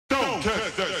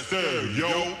Test that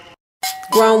stereo.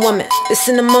 Grown woman,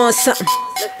 listen to more something.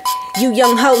 You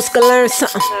young hoes can learn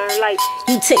something.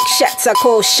 You take shots, I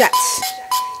call shots.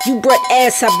 You brought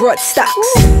ass, I brought stocks.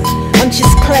 I'm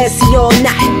just classy all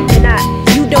night.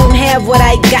 You don't have what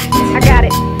I got. I got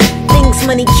it. Things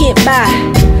money can't buy.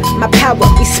 My power,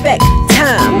 respect,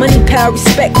 time. Money, power,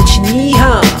 respect, what you need,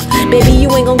 huh? Baby, you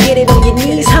ain't gon' get it on your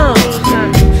knees, huh?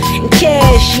 And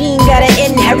cash, you ain't gotta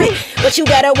inherit, but you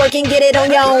gotta work and get it on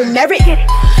your own merit.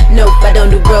 Nope, I don't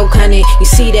do broke, honey. You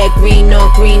see that green on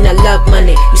green, I love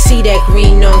money. You see that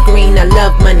green on green, I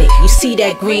love money. You see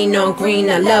that green on green,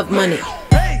 I love money.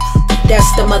 That's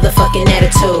the motherfucking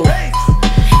attitude.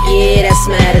 Yeah, that's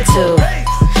my attitude.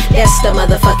 That's the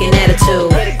motherfucking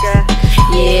attitude.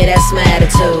 Yeah, that's my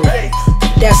attitude.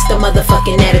 That's the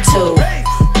motherfucking attitude.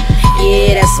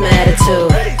 Yeah, that's my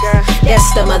attitude.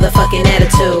 That's the motherfucking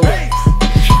attitude.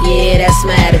 Yeah, that's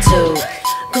my attitude.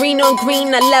 Green on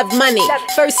green, I love money.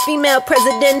 First female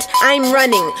president, I'm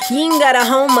running. You ain't got a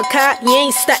home, a car, you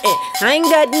ain't stuntin'. I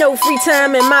ain't got no free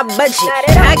time in my budget.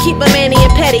 I keep a manny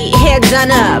and petty, hair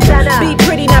done up. Be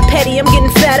pretty, not petty, I'm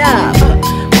getting fed up.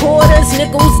 Quarters,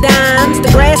 nickels, dimes, the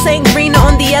grass ain't greener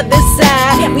on the other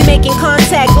side. We making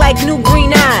contact like new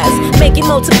green eyes. Make it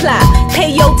multiply, pay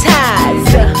your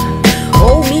tithes.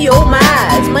 Oh me, oh my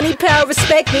eyes. Money, power,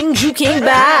 respect, things you can't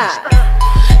buy.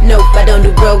 Nope, I don't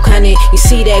do broke, honey. You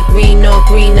see that green on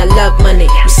green, I love money.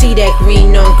 You see that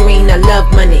green on green, I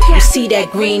love money. You see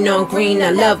that green on green, I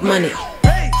love money.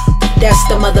 That's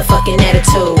the motherfucking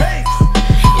attitude.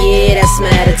 Yeah, that's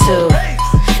my attitude.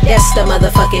 That's the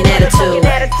motherfucking attitude.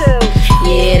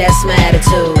 Yeah, that's my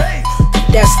attitude.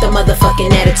 That's the motherfucking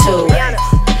attitude.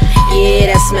 Yeah,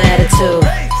 that's my attitude.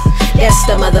 That's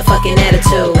the motherfucking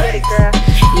attitude.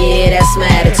 Yeah, that's my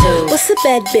attitude. What's a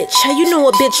bad bitch? How you know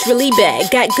a bitch really bad?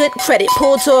 Got good credit,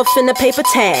 pulled off in a paper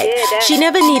tag. She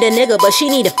never need a nigga, but she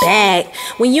need a bag.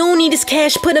 When you don't need his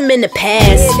cash, put him in the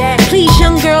past. Please,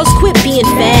 young girls, quit being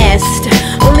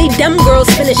fast. Only dumb girls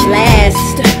finish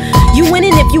last. You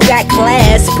winning if you got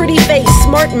class. Pretty face,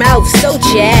 smart mouth, so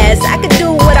jazz. I can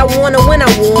do what I wanna when I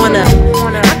wanna.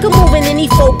 I can move in any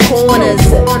four corners.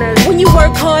 When you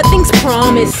work hard, things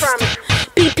promise.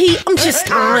 BP, I'm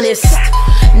just honest.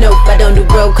 Nope, I don't do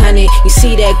broke, honey. You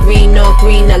see that green on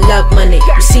green, I love money.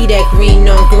 You see that green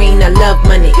on green, I love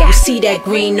money. You see that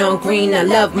green on green, I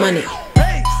love money.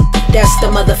 That's the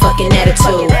motherfucking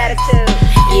attitude.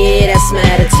 Yeah, that's my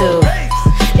attitude.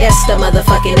 That's the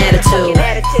motherfucking attitude.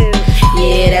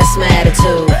 Yeah, that's my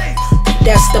attitude.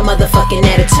 That's the motherfucking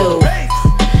attitude.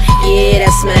 Yeah,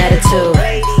 that's my attitude.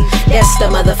 That's the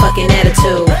motherfucking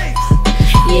attitude.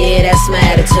 Yeah, that's my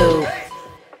attitude.